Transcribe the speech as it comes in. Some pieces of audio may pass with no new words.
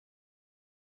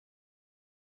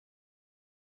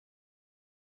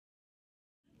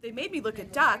They made me look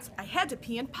at dots. I had to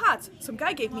pee in pots. Some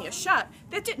guy gave me a shot.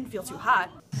 That didn't feel too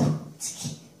hot.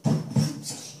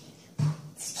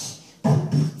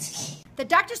 The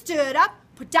doctor stood up,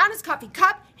 put down his coffee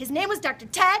cup. His name was Dr.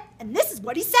 Ted, and this is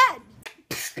what he said.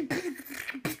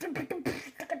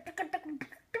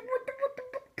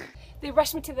 They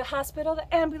rushed me to the hospital.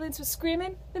 The ambulance was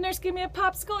screaming. The nurse gave me a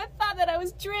popsicle. I thought that I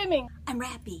was dreaming. I'm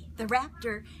Rappy the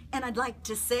Raptor, and I'd like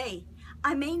to say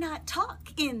I may not talk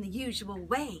in the usual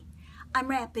way. I'm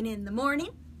rapping in the morning,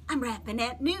 I'm rapping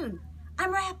at noon.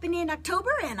 I'm rapping in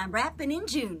October, and I'm rapping in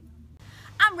June.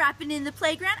 I'm rapping in the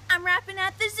playground, I'm rapping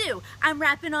at the zoo. I'm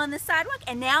rapping on the sidewalk,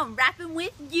 and now I'm rapping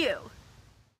with you.